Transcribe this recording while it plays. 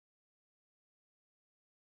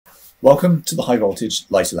Welcome to the High Voltage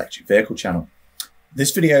Light Electric Vehicle channel. This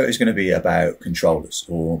video is going to be about controllers,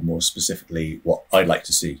 or more specifically what I'd like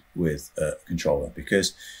to see with a controller,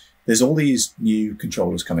 because there's all these new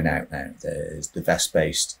controllers coming out now. There's the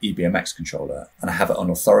vest-based EBMX controller, and I have it on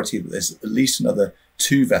authority that there's at least another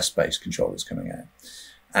 2 vest-based controllers coming out.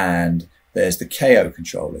 And there's the KO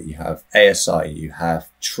controller, you have ASI, you have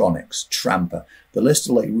Tronics, Tramper. The list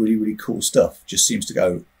of like really cool stuff just seems to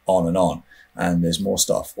go on, and there's more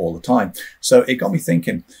stuff all the time. So it got me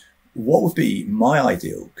thinking, what would be my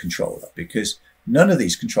ideal controller? Because none of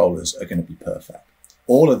these controllers are going to be perfect.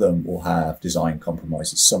 All of them will have design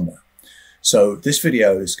compromises somewhere. So this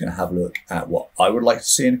video is going to have a look at what I would like to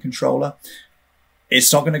see in a controller.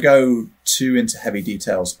 It's not going to go too into heavy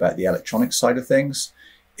details about the electronic side of things.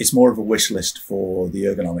 It's more of a wish list for the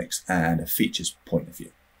ergonomics and a features point of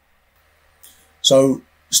view. So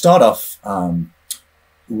start off,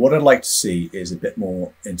 what I'd like to see is a bit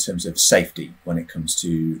more in terms of safety when it comes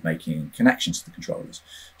to making connections to the controllers.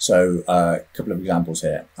 So a couple of examples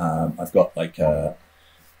here. I've got like a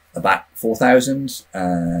BAT 4000,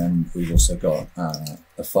 and we've also got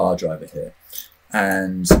a FAR driver here.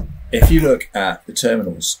 And if you look at the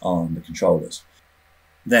terminals on the controllers,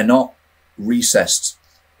 they're not recessed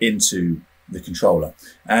into the controller,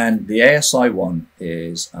 and the ASI one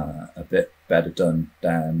is a bit better done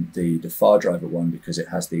than the FAR driver one, because it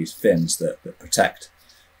has these fins that protect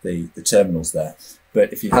the terminals there.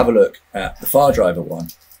 But if you have a look at the FAR driver one,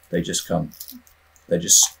 they're just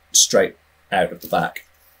straight out of the back.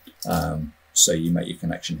 So you make your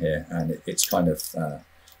connection here, and it's kind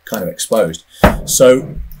of exposed.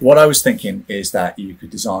 So what I was thinking is that you could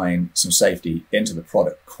design some safety into the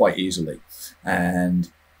product quite easily,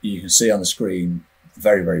 and you can see on the screen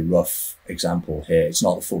very rough example here. It's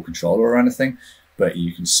not the full controller or anything, but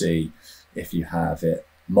you can see if you have it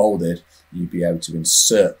molded, you'd be able to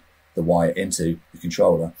insert the wire into the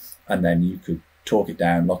controller, and then you could torque it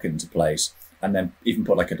down, lock it into place, and then even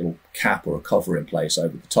put like a little cap or a cover in place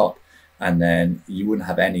over the top, and then you wouldn't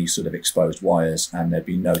have any sort of exposed wires, and there'd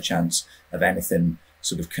be no chance of anything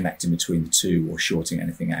sort of connecting between the two or shorting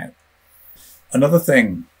anything out. Another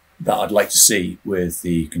thing that I'd like to see with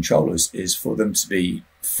the controllers is for them to be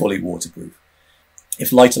fully waterproof.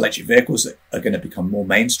 If light electric vehicles are going to become more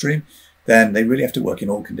mainstream, then they really have to work in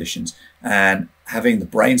all conditions, and having the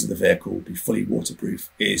brains of the vehicle be fully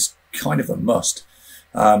waterproof is kind of a must.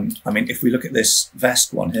 I mean, if we look at this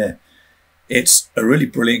vest one here, it's a really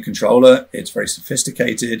brilliant controller. It's very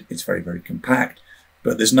sophisticated. It's very compact,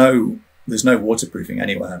 but there's no waterproofing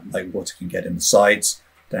anywhere. Like, water can get in the sides,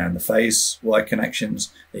 down the phase wire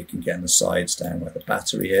connections, it can get in the sides down where the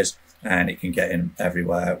battery is, and it can get in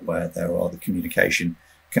everywhere where there are the communication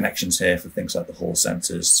connections here for things like the hall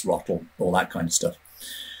sensors, throttle, all that kind of stuff.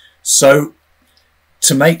 So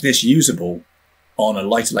to make this usable on a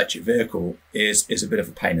light electric vehicle is a bit of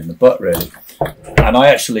a pain in the butt, really. And I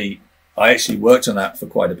actually worked on that for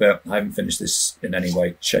quite a bit. I haven't finished this in any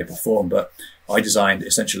way, shape or form, but I designed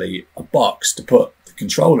essentially a box to put the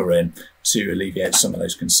controller in to alleviate some of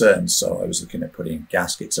those concerns. So I was looking at putting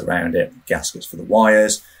gaskets around it, gaskets for the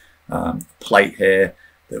wires, a plate here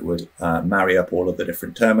that would marry up all of the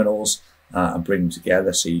different terminals and bring them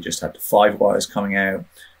together. So you just had the 5 wires coming out,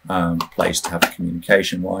 place to have the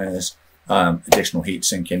communication wires, additional heat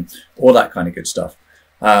sinking, all that kind of good stuff.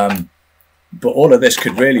 But all of this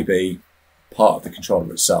could really be part of the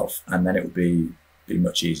controller itself, and then it would be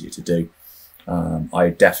much easier to do. I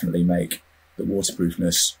definitely make the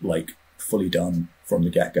waterproofness like fully done from the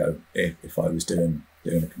get-go if I was doing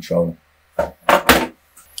a controller.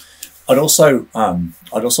 I'd also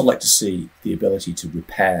like to see the ability to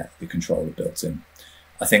repair the controller built in.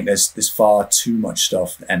 I think there's far too much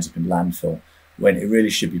stuff that ends up in landfill when it really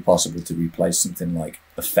should be possible to replace something like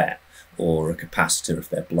a FET or a capacitor if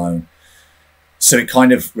they're blown. So it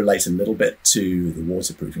kind of relates a little bit to the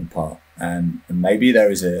waterproofing part, and maybe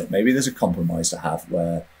there's a compromise to have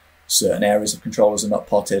where certain areas of controllers are not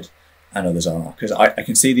potted and others are, because I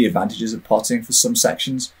can see the advantages of potting for some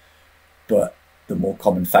sections, but the more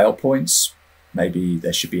common fail points, maybe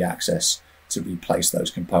there should be access to replace those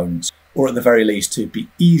components, or at the very least to be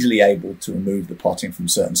easily able to remove the potting from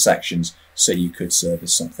certain sections so you could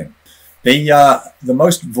service something. The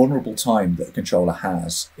most vulnerable time that a controller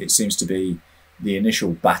has, it seems to be the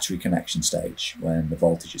initial battery connection stage when the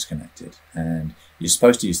voltage is connected, and you're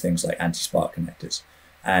supposed to use things like anti-spark connectors,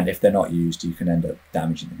 and if they're not used, you can end up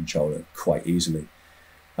damaging the controller quite easily.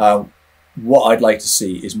 What I'd like to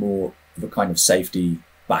see is more of a kind of safety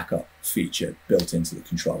backup feature built into the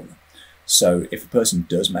controller. So if a person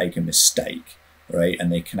does make a mistake, right,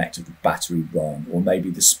 and they connected the battery wrong, or maybe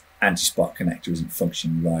anti-spot connector isn't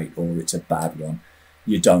functioning right, or it's a bad one,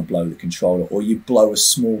 you don't blow the controller, or you blow a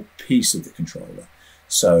small piece of the controller.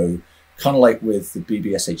 So kind of like with the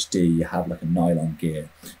BBSHD, you have like a nylon gear,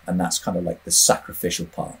 and that's kind of like the sacrificial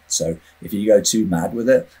part. So if you go too mad with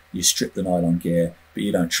it, you strip the nylon gear, but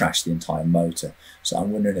you don't trash the entire motor. So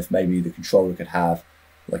I'm wondering if maybe the controller could have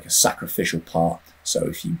like a sacrificial part. So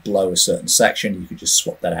if you blow a certain section, you could just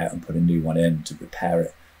swap that out and put a new one in to repair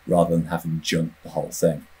it, rather than having to junk the whole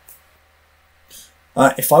thing.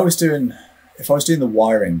 If I was doing the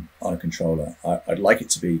wiring on a controller, I'd like it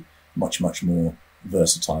to be much more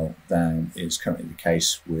versatile than is currently the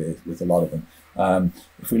case with a lot of them.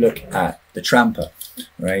 If we look at the Tramper,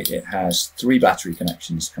 right, it has 3 battery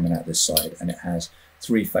connections coming out this side, and it has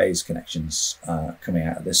 3 phase connections coming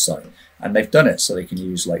out of this side. And they've done it so they can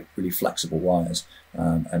use like really flexible wires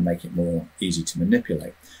and make it more easy to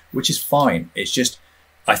manipulate, which is fine. It's just,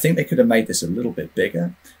 I think they could have made this a little bit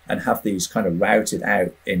bigger and have these kind of routed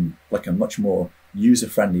out in like a much more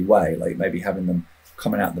user-friendly way, like maybe having them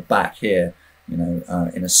coming out the back here, you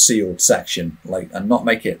know, in a sealed section, like, and not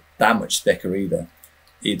make it that much thicker either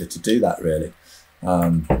to do that really.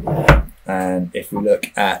 And if we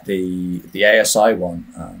look at the ASI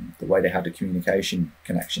one, the way they have the communication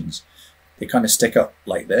connections, they kind of stick up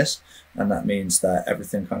like this, and that means that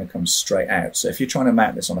everything kind of comes straight out. So if you're trying to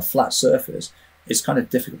mount this on a flat surface, it's kind of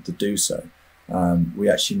difficult to do so. We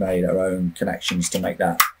actually made our own connections to make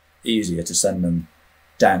that easier to send them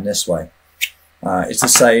down this way. It's the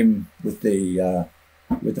same with the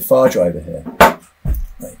far driver here.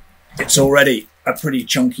 It's already a pretty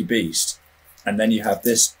chunky beast, and then you have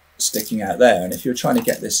this sticking out there. And if you're trying to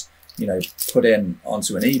get this, you know, put in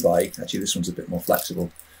onto an e-bike, actually this one's a bit more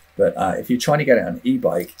flexible, but if you're trying to get it on an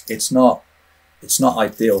e-bike, it's not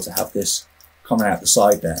ideal to have this coming out the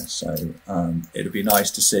side there. So it'd be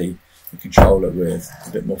nice to see the controller with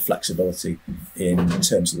a bit more flexibility in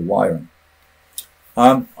terms of the wiring.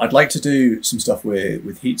 I'd like to do some stuff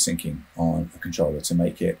with heat sinking on a controller to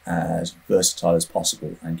make it as versatile as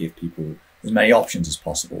possible and give people as many options as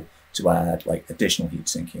possible to add like additional heat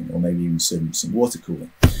sinking, or maybe even some water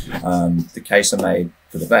cooling. The case I made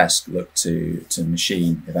for the Vesk looked to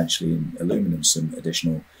machine eventually in aluminum some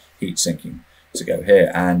additional heat sinking to go here,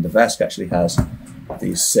 and the Vesk actually has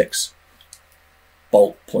these 6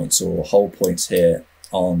 bolt points or hole points here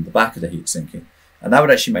on the back of the heat sinking, and that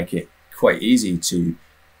would actually make it quite easy to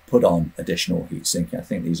put on additional heat sinking. I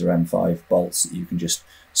think these are M5 bolts that you can just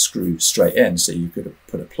screw straight in, so you could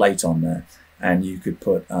put a plate on there, and you could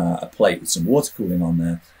put a plate with some water cooling on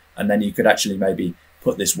there, and then you could actually maybe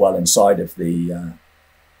put this well inside of the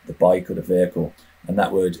bike or the vehicle, and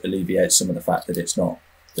that would alleviate some of the fact that it's not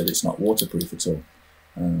waterproof at all.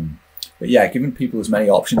 But yeah, giving people as many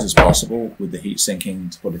options as possible with the heat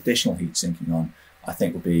sinking to put additional heat sinking on, I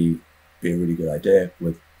think would be a really good idea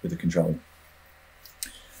with the controller.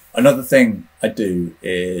 Another thing I do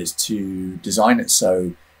is to design it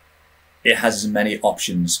so it has as many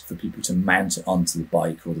options for people to mount it onto the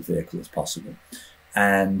bike or the vehicle as possible.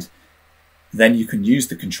 And then you can use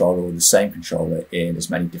the controller or the same controller in as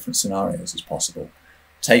many different scenarios as possible.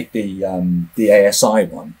 Take the ASI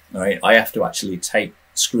one, right? I have to actually take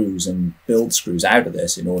screws and build screws out of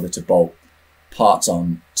this in order to bolt parts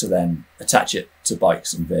on to then attach it to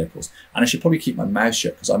bikes and vehicles. And I should probably keep my mouth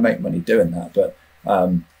shut because I make money doing that. But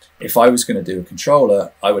if I was going to do a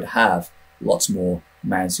controller, I would have lots more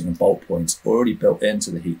mounting and bolt points already built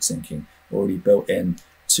into the heat sinking, already built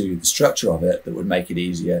into the structure of it, that would make it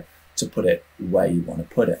easier to put it where you want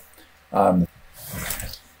to put it.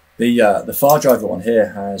 The far driver one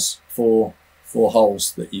here has four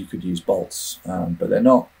holes that you could use bolts, but they're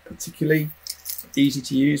not particularly easy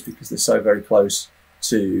to use because they're so very close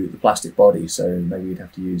to the plastic body. So maybe you'd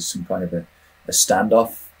have to use some kind of a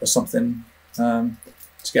standoff or something to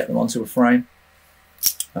get them onto a frame.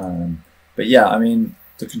 But yeah, I mean,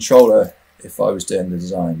 the controller, if I was doing the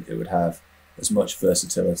design, it would have as much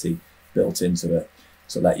versatility built into it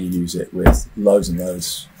to let you use it with loads and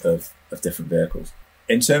loads of different vehicles.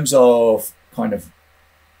 In terms of kind of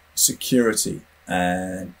security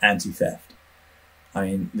and anti-theft, I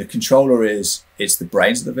mean, the controller it's the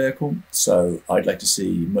brains of the vehicle, so I'd like to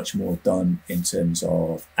see much more done in terms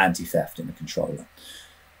of anti-theft in the controller.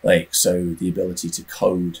 Like, so the ability to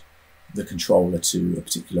code the controller to a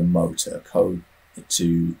particular motor, code it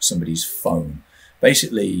to somebody's phone.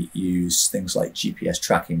 Basically use things like GPS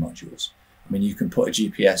tracking modules. I mean, you can put a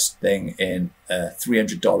GPS thing in a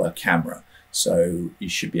 $300 camera, so you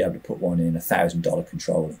should be able to put one in a $1,000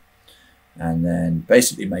 controller. And then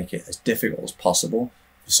basically make it as difficult as possible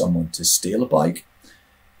for someone to steal a bike,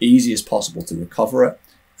 easy as possible to recover it,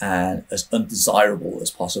 and as undesirable as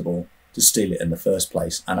possible to steal it in the first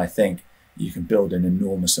place. And I think you can build an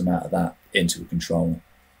enormous amount of that into a controller.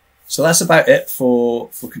 So that's about it for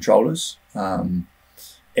controllers.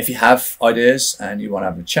 If you have ideas and you want to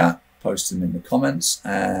have a chat, post them in the comments,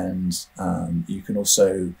 and you can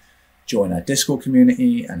also join our Discord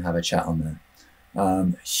community and have a chat on there.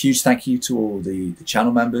 Huge thank you to all the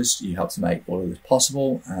channel members. You helped to make all of this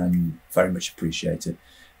possible, and very much appreciated.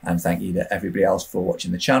 And thank you to everybody else for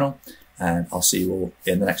watching the channel, and I'll see you all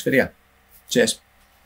in the next video. Cheers.